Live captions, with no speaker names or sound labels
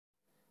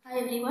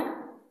everyone,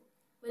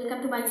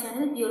 welcome to my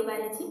channel Pure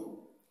Biology,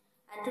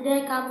 and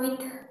today I come with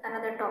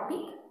another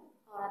topic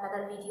or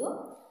another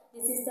video.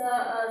 This is the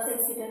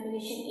sex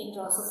determination in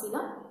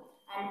Drosophila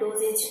and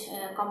dosage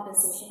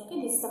compensation. Okay,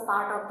 this is the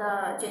part of the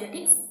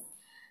genetics,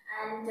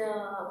 and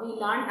we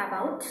learn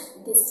about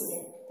this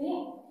today.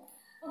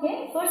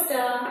 Okay, first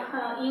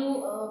you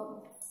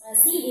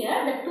see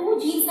here the two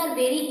genes are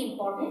very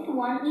important.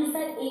 One is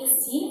the X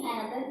gene,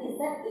 another is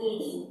the A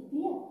gene.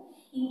 Clear?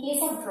 In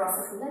case of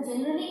Drosophila,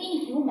 generally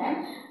in human,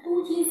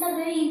 two genes are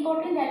very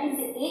important, that is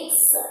X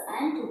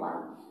and Y.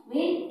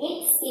 When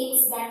XX,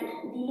 that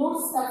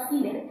denotes the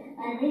female,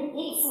 and when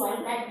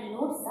XY, that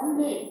denotes the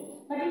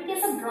male. But in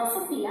case of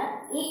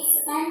Drosophila, X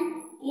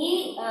and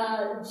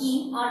A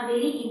gene are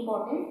very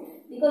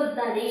important because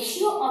the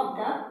ratio of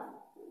the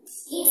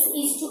X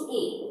is to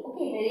A.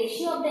 Okay, the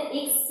ratio of the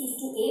X is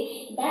to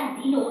A,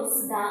 that denotes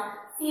the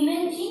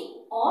female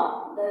gene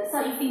or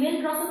the female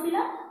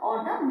Drosophila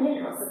or the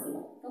male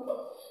Drosophila. Okay,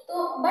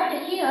 so but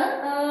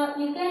here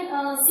you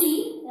can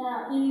see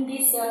in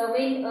this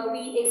when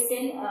we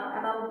explain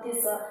about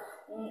this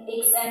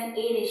X and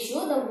A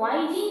ratio, the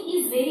Y gene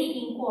is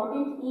very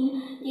important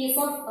in case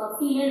of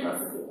female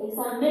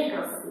Drosophila, male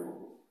Drosophila.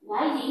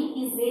 Y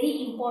gene is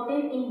very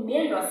important in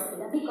male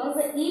Drosophila because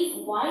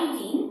if Y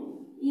gene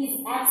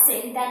is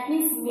absent, that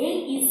means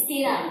male is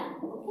sterile.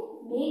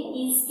 Okay, male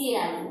is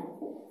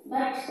sterile.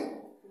 But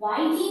Y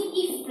gene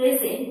is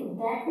present,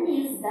 that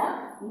means the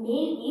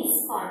male is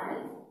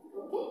fertile.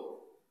 Okay,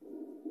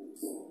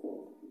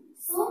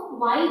 so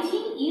Y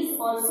gene is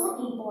also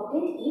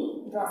important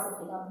in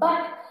Drosophila,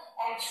 but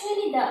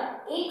actually the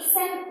X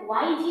and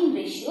Y gene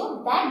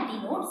ratio, that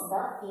denotes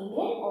the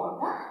female or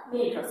the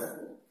male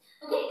Drosophila.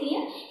 Okay,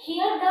 clear?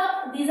 Here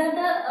these are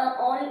the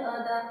all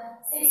the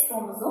sex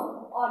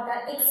chromosome or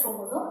the X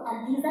chromosome,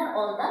 and these are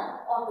all the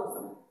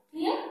autosome.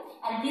 Clear?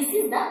 And this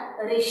is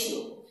the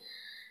ratio.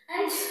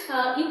 And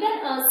you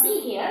can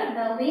see here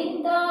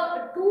when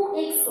the two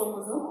X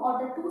chromosome or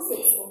the two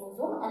sex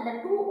chromosome and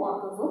the two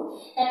autosome,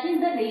 that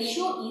means the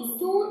ratio is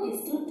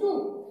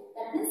 2:2.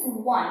 That means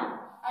 1.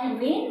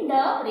 And when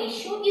the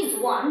ratio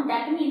is 1,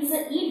 that means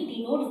it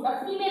denotes the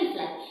female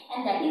flag,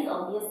 and that is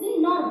obviously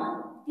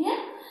normal. Clear?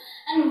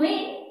 And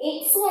when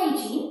XY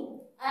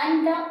gene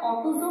and the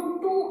autosome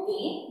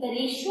 2A, the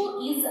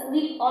ratio is,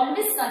 we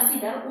always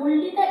consider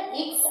only the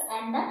X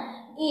and the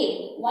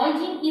A. Y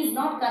gene is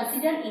not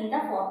considered in the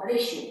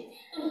ratio.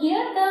 So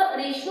here the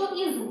ratio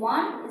is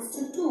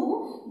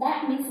 1:2,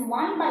 that means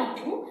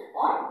 1/2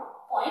 or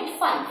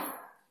 0.5.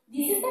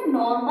 This is the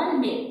normal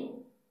male.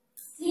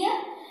 Clear?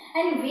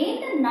 And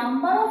when the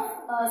number of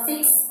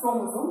sex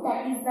chromosome,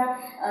 that is the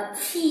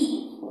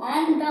 3,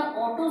 and the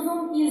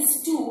autosome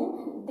is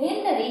 2,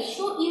 then the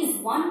ratio is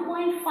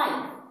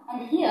 1.5.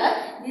 And here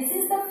this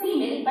is the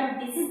female, but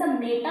this is the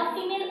meta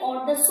female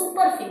or the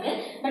super female,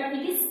 but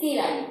it is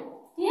sterile.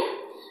 Here,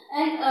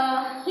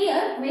 and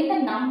here when the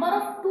number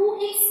of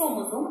 2X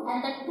chromosome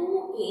and the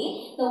 2A,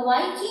 the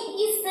Y gene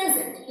is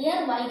present.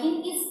 Here Y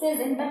gene is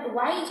present, but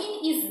Y gene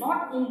is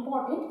not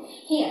important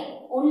here.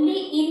 Only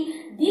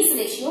in this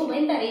ratio,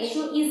 when the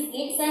ratio is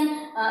X and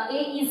A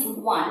is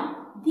 1,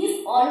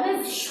 this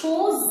always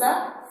shows the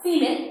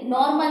female,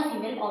 normal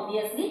female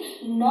obviously,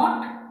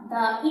 not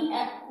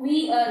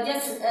we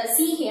just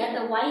see here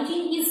the Y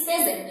gene is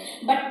present,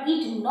 but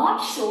it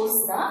not shows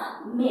the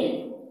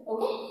male.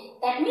 Okay,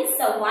 that means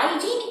the Y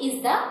gene is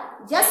the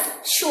just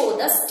show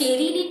the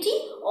sterility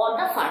or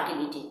the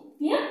fertility.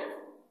 Here,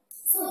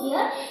 so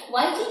here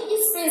Y gene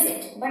is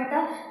present, but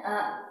the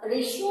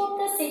ratio of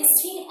the sex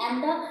gene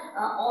and the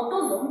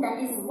autosome, that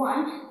is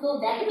 1. So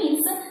that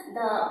means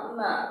the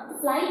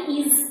fly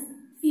is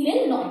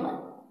female normal.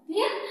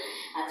 Clear?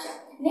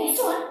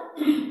 Next one.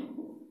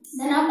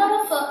 The number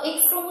of X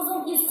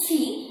chromosome is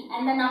 3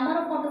 and the number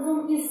of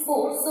autosome is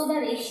 4, so the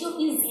ratio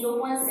is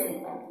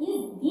 0.75.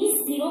 Is this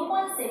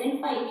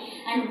 0.75,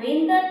 and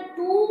when the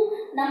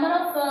number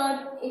of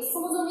X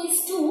chromosome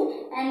is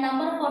 2 and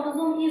number of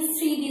autosome is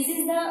 3, this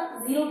is the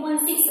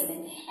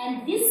 0.67,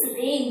 and this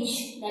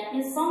range, that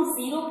means from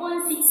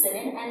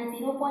 0.67 and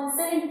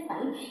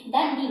 0.75,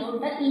 that denotes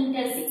the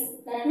intersex.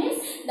 That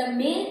means the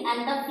male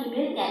and the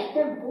female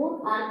character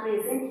both are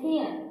present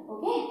here.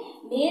 Okay,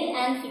 male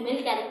and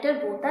female character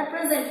both are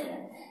present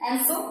here,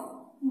 and so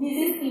this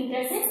is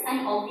intersex,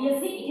 and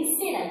obviously it is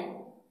sterile.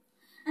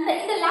 And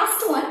in the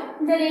last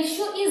one, the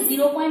ratio is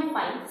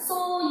 0.5.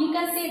 So you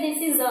can say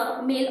this is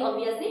a male,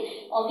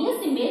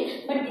 obviously male,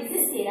 but this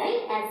is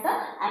sterile as the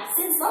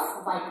absence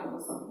of Y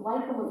chromosome.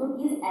 Y chromosome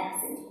is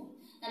absent.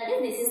 That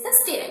is, this is the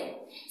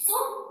sterile. So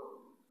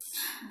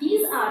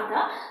these are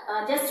the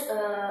just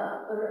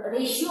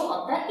ratio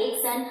of the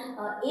X and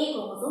A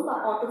chromosome or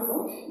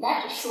autosome,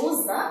 that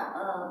shows the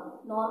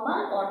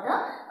normal or the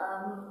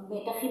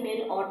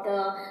meta-female or the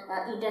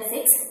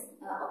intersex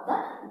of the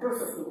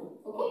Drosophila.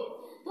 Okay,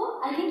 so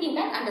I think you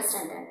can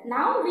understand that.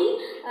 Now we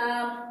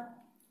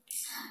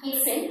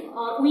extend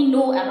or we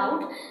know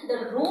about the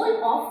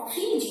role of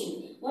 3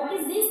 genes. What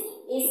is this?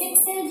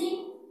 Asexual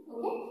gene.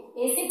 Okay,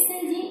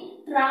 asexual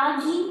gene, Tra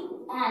gene,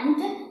 and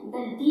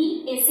the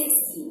D-Assex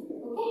gene.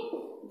 Okay,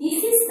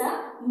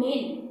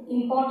 main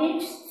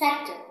important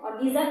factor, or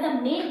these are the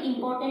main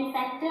important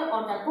factor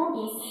or the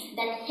proteins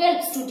that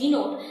helps to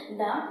denote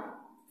the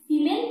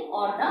female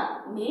or the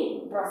male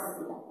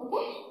Drosophila.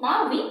 Okay,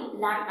 now we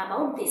learn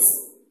about this.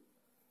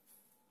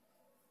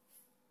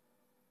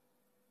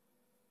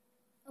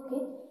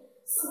 Okay,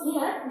 so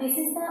here this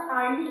is the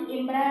early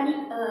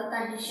embryonic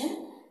condition,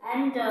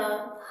 and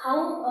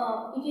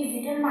how it is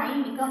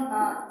determined become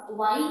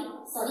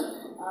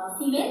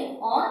female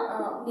or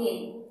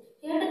male.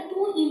 Here the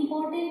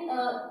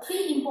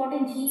three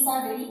important genes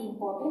are very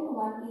important.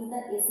 One is the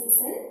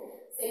SXL,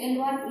 second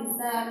one is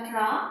the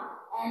TRA,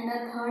 and the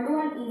third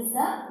one is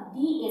the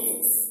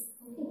DSX.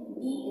 Okay,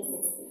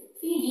 DSX.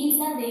 Three genes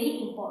are very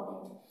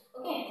important.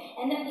 Okay,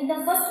 and in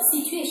the first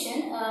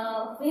situation,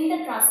 when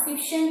the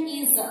transcription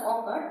is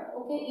occurred,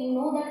 okay, you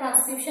know the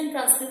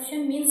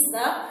transcription means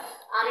the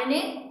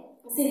RNA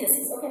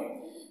synthesis.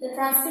 Okay, the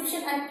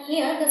transcription, and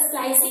here the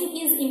splicing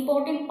is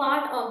important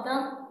part of the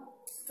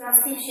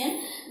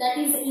transcription. That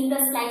is, in the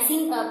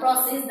splicing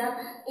process, the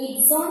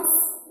exons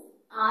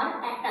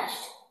are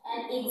attached,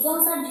 and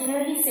exons are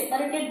generally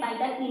separated by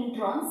the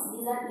introns.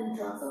 These are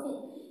introns. Okay,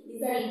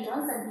 these are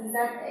introns and these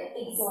are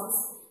exons.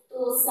 So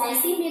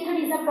splicing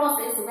method is a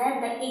process where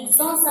the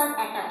exons are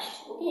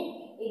attached. Okay,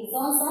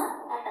 exons are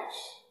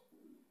attached.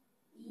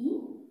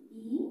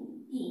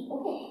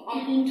 Okay,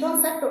 and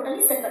introns are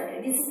totally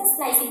separated. This is the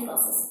splicing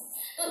process.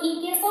 So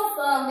in case of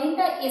when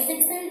the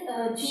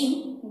SXL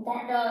gene,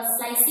 that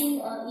splicing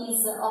is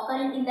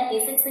occurring in the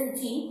SXL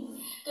gene,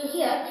 so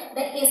here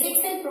the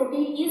SXL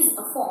protein is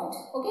formed.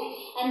 Okay,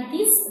 and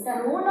the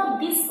role of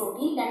this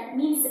protein, that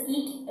means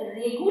it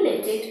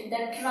regulated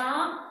the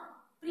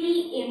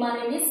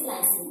pre-mRNA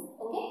splicing.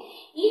 Okay,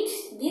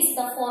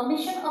 the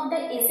formation of the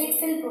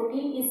SXL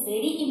protein is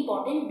very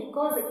important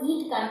because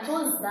it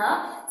controls the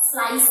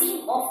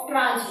splicing of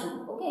TRA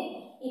gene.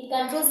 Okay, it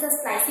controls the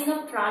splicing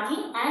of TRA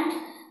gene, and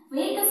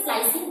when the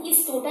splicing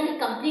is totally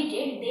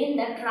completed, then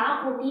the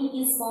TRA protein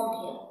is formed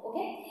here.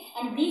 Okay,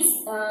 and this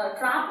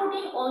TRA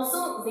protein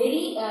also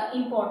very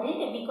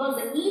important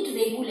because it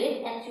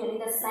regulates actually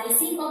the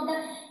splicing of the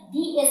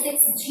DSX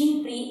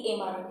gene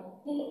pre-mRNA.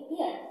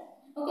 Here.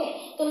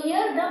 Okay, so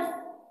here the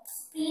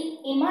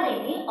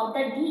pre-mRNA of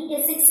the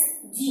DSX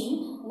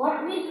gene,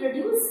 what will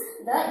produce?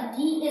 The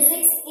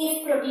DSX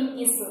F protein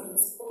is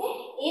produced. Okay,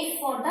 F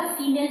for the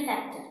female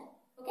factor.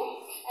 Okay,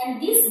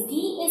 and this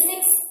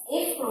DSX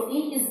F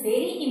protein is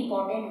very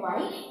important.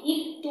 Why?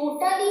 It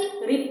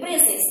totally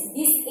represses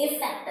this F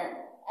factor.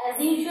 As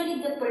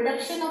usually the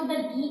production of the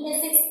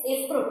DSX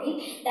F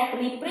protein that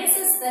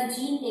represses the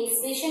gene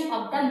expression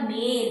of the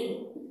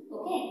male.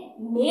 Okay,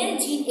 male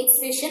gene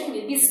expression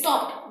will be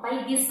stopped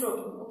by this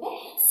protein. Okay,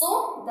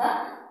 so the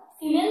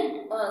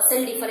female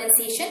cell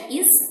differentiation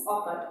is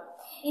occurred.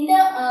 In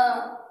the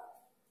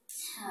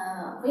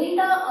when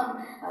the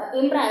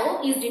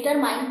embryo is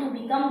determined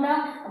to become the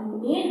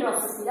male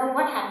Drosophila,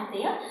 what happens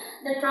there?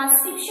 The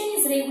transcription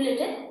is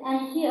regulated,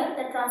 and here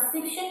the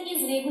transcription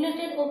is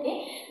regulated.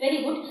 Okay,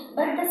 very good,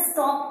 but the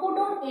stop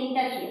codon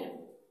enter here.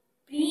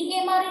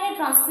 Pre-mRNA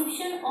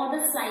transcription or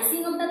the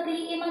splicing of the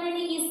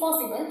pre-mRNA is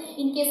possible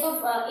in case of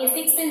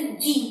SXL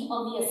gene,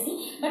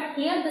 obviously, but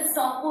here the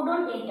stop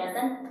codon enters.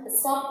 And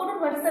stop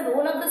codon, what is the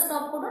role of the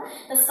stop codon?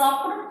 The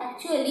stop codon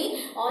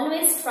actually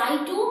always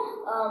try to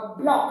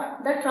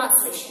block the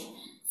translation.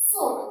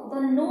 So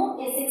the no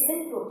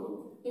SXL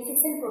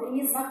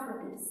protein is not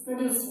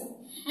produced here.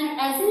 And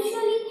as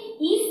usually,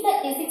 if the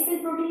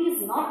SXL protein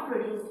is not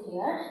produced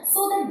here, so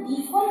the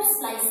default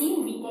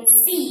splicing we can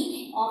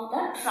see of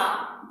the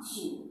TRA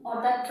gene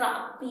or the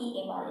TRA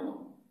pre-mRNA.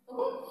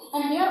 Okay,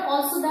 and here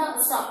also the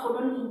stop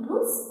codon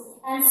includes,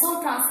 and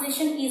so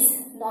translation is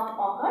not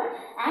occurred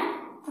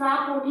and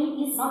TRA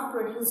protein is not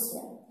produced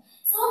here.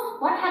 So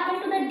what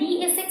happened to the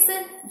DSX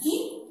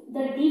gene?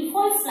 The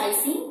default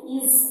splicing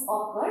is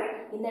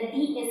occurred in the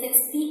DSX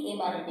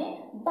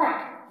pre-mRNA, but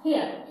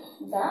here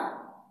the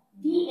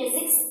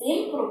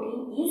DSX-L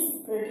protein is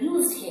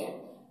produced here.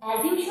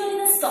 As usually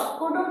the stop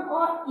codon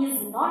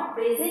is not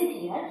present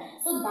here,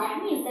 so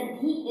that means the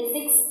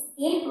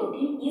DSX-L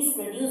protein is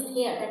produced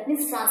here. That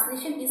means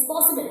translation is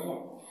possible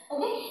here.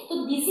 Okay,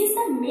 so this is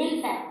the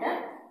male factor.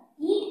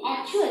 It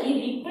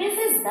actually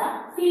represses the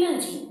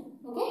female gene.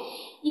 Okay,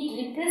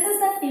 it represses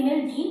the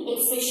female gene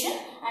expression,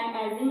 and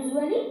as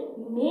usually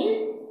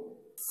male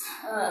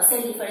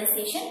cell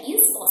differentiation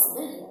is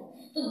possible here.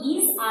 So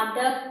these are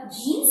the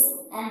genes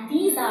and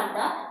these are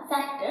the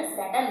factors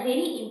that are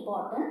very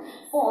important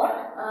for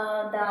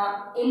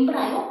the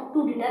embryo to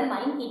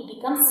determine it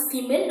becomes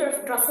female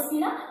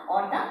Drosophila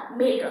or the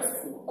male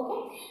Drosophila.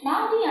 Okay.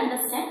 Now we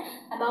understand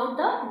about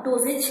the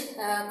dosage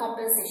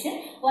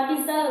compensation. What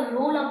is the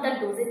role of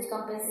the dosage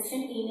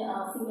compensation in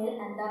female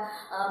and the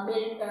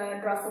male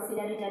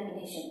Drosophila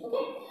determination?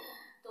 Okay.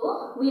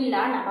 So we will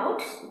learn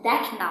about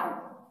that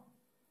now.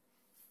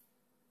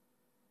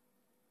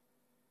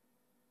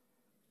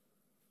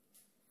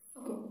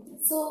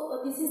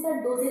 So this is the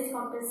dosage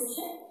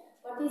compensation.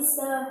 What is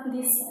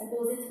this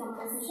dosage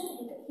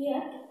compensation?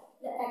 Here,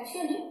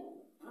 actually,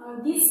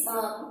 this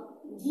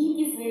gene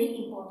is very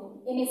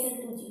important,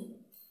 MSL2 gene.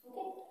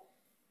 Okay.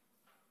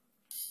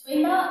 When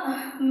the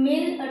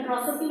male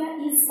Drosophila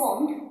is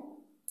formed,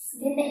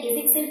 then the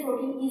asexual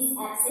protein is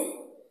absent.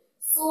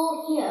 So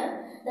here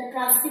the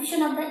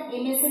transcription of the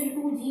MSL2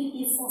 gene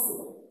is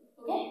possible.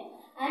 Okay.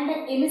 And the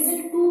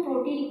MSL2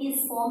 protein is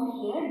formed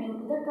here due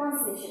to the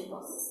translation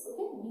process.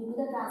 Okay. Due to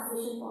the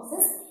translation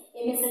process,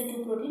 MSL2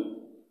 protein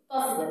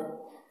possible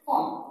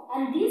form.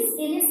 And this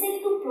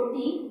MSL2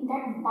 protein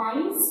that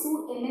binds to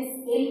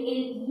MSLE,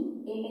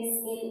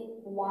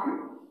 MSL1,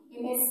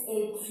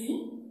 MSL3,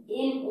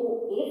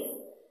 MOF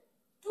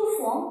to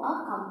form a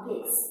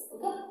complex.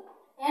 Okay.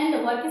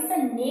 And what is the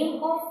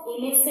name of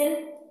MSL?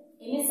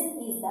 MSL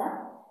is the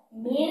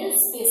male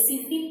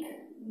specific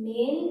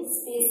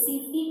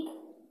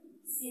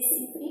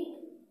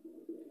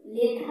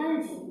lethal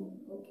gene.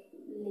 Okay.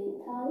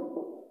 Lethal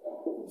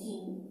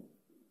gene.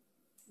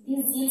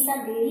 These genes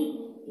are very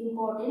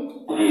important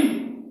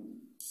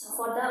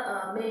for the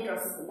male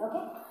Drosophila.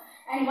 Okay.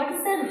 And what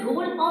is the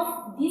role of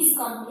this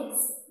complex?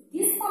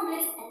 This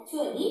complex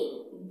actually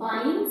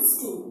binds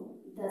to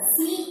the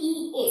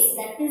CES,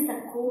 that is the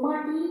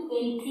chromatin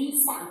entry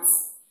sites.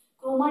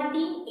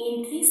 Chromatin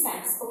entry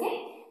sites. Okay.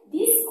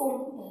 This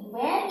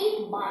where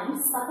it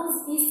binds,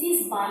 suppose this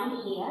is bind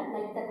here,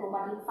 like the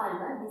chromatin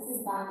fiber, this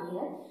is bind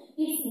here.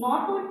 It's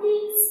not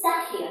only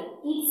stuck here,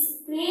 it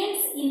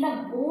spreads in the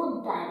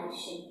both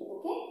direction.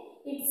 Okay,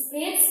 it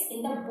spreads in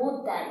the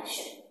both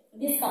direction.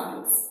 This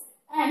complex.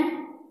 And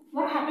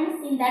what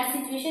happens in that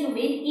situation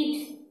when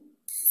it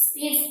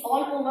spreads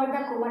all over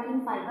the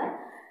chromatin fiber?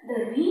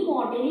 The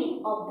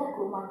remodeling of the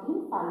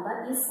chromatin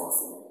fiber is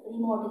possible.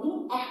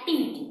 Remodeling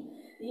activity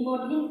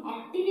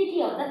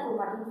of the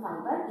chromatin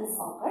fiber is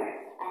occurred,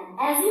 and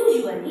as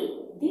usually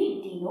it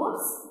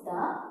denotes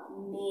the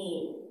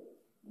male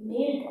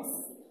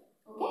Drosophila.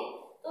 Okay,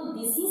 so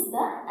this is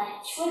the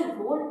actual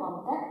role of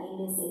the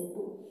MSL2,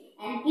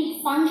 and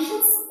it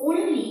functions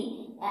only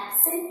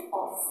absent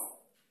of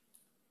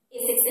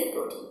asexual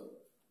protein.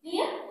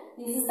 Clear?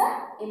 This is the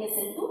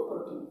MSL2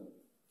 protein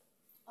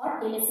or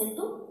MSL2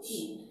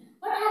 gene.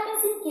 What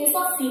happens in case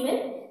of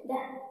female? The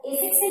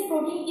asexual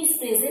protein is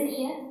present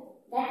here.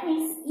 That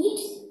means it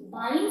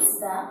binds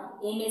the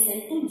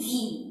MSL2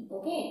 gene.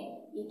 Okay,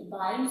 it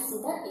binds to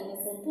the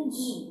MSL2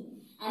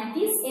 gene, and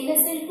this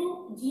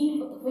MSL2 gene,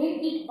 when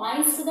it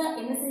binds to the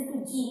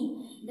MSL2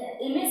 gene, the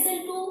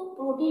MSL2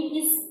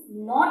 protein is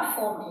not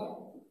formed here.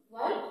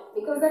 Why?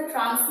 Because the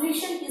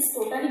translation is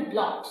totally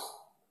blocked.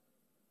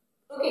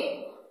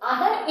 Okay,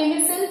 other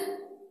MSL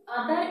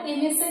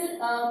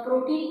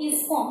protein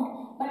is formed,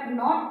 but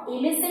not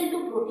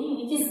MSL2 protein,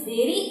 which is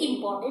very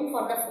important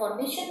for the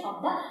formation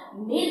of the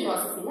male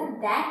Drosophila,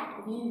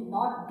 that will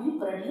not be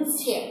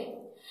produced here.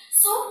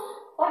 So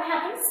what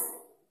happens?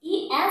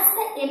 As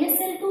the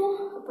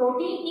MSL2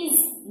 protein is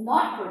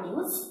not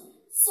produced,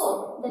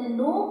 so the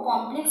no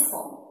complex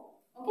form.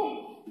 Okay,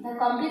 the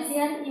complex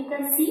here you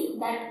can see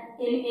that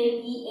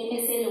MLE,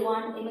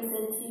 MSL1,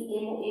 MSL3,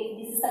 MOF,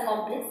 this is the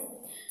complex.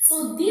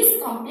 So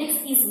this complex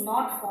is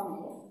not formed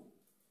here.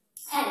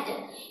 And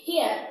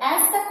here,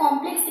 as the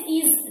complex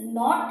is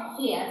not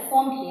here,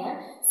 formed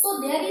here, so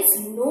there is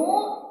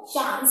no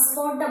chance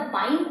for the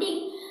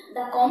binding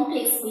the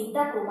complex with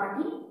the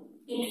chromatin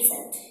entry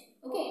site,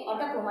 okay, or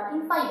the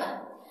chromatin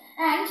fiber.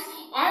 And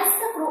as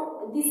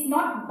this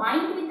not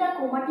bind with the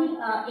chromatin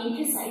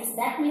entry sites,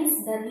 that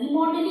means the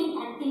remodeling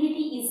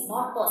activity is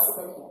not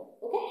possible here.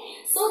 Okay,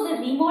 so the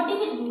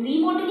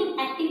remodeling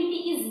activity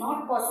is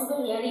not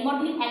possible here.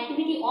 Remodeling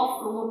activity of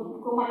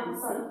chromatin.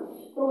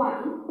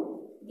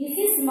 This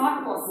is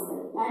not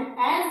possible, and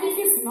as this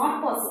is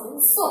not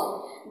possible, so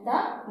the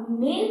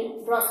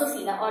male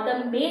Drosophila or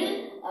the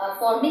male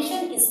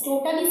formation is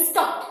totally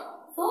stopped.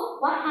 So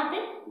what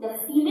happened? The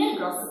female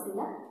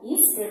Drosophila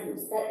is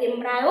produced. The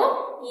embryo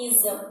is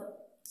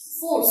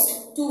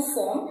forced to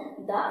form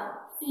the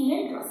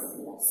female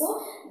Drosophila. So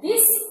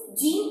this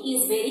gene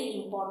is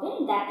very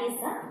important. That is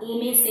the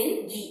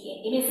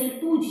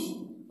MSL2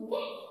 gene.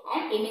 Okay,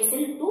 and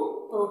MSL2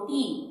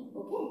 protein.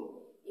 Okay,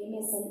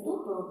 MSL2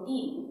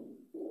 protein.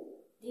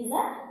 These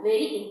are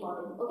very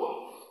important. Okay,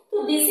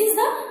 so this is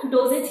the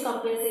dosage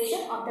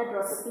compensation of the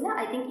Drosophila.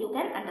 I think you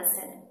can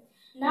understand.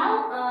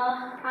 Now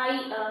I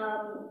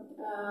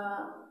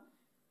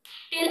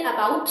tell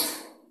about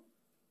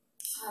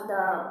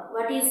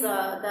what is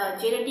the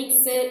genetics,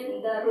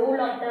 the role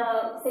of the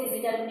sex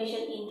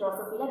determination in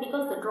Drosophila,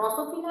 because the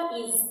Drosophila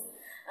is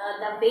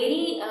the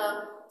very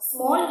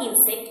small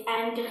insect,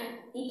 and it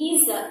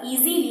is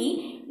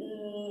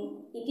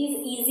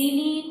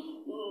easily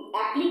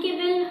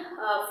applicable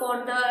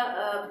for the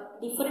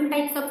different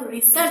types of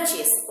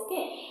researches.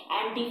 Okay,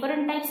 and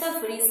different types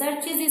of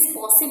researches is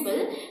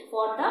possible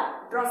for the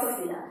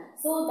Drosophila.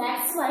 So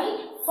that's why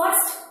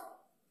first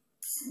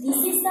this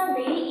is the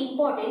very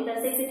important, the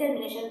sex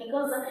determination,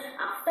 because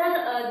after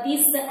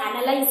this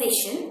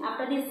analyzation,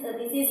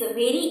 this is the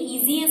very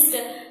easiest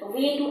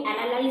way to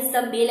analyze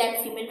the male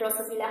and female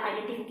Drosophila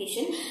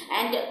identification,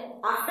 and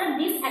after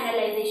this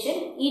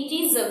analyzation it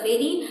is a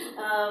very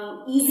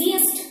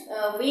easiest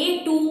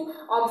way to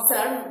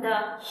observe the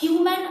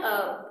human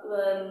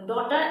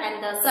daughter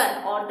and the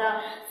son, or the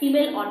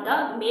female or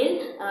the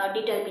male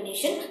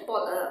determination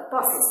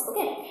process.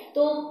 Okay,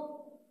 so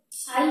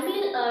I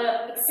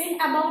will explain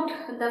about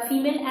the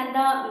female and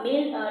the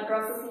male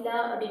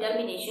Drosophila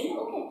determination,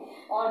 okay,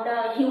 or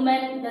the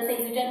human, the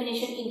sex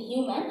determination in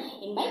human,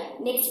 in my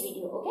next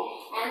video, okay.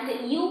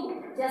 And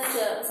you just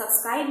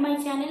subscribe my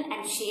channel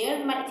and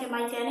share my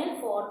channel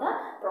for the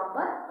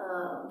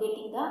proper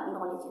getting the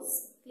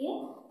knowledges.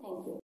 Clear? Thank you.